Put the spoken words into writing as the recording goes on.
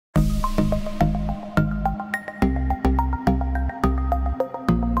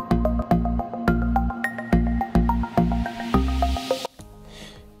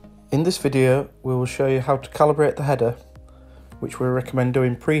this video we will show you how to calibrate the header, which we recommend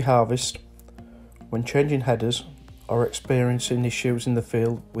doing pre-harvest when changing headers or experiencing issues in the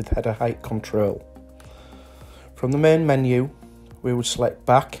field with header height control. From the main menu we would select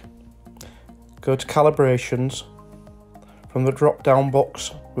back, go to calibrations. From the drop down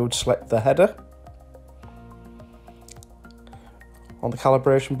box we would select the header. On the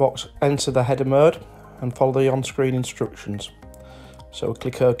calibration box, enter the header mode and follow the on-screen instructions. So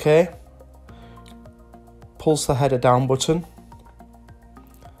click OK, pulse the header down button.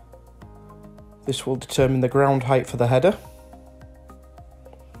 This will determine the ground height for the header.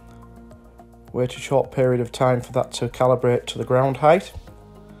 Wait a short period of time for that to calibrate to the ground height.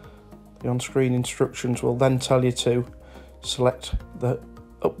 The on-screen instructions will then tell you to select the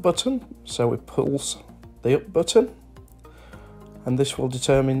up button, so we pulse the up button, and this will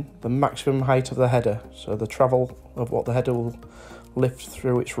determine the maximum height of the header, so the travel of what the header will lift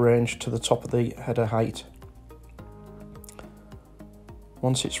through its range to the top of the header height.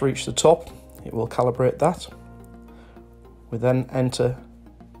 Once it's reached the top, it will calibrate that. We then enter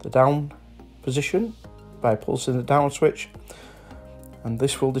the down position by pulsing the down switch, and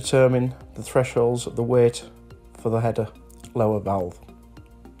this will determine the thresholds of the weight for the header lower valve.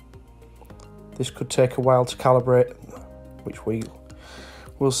 This could take a while to calibrate, which we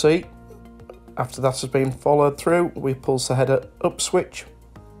will see. After that has been followed through, we pulse the header up switch,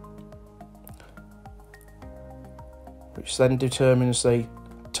 which then determines the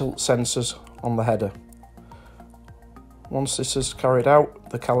tilt sensors on the header. Once this is carried out,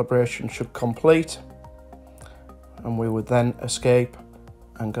 the calibration should complete, and we would then escape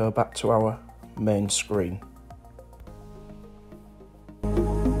and go back to our main screen.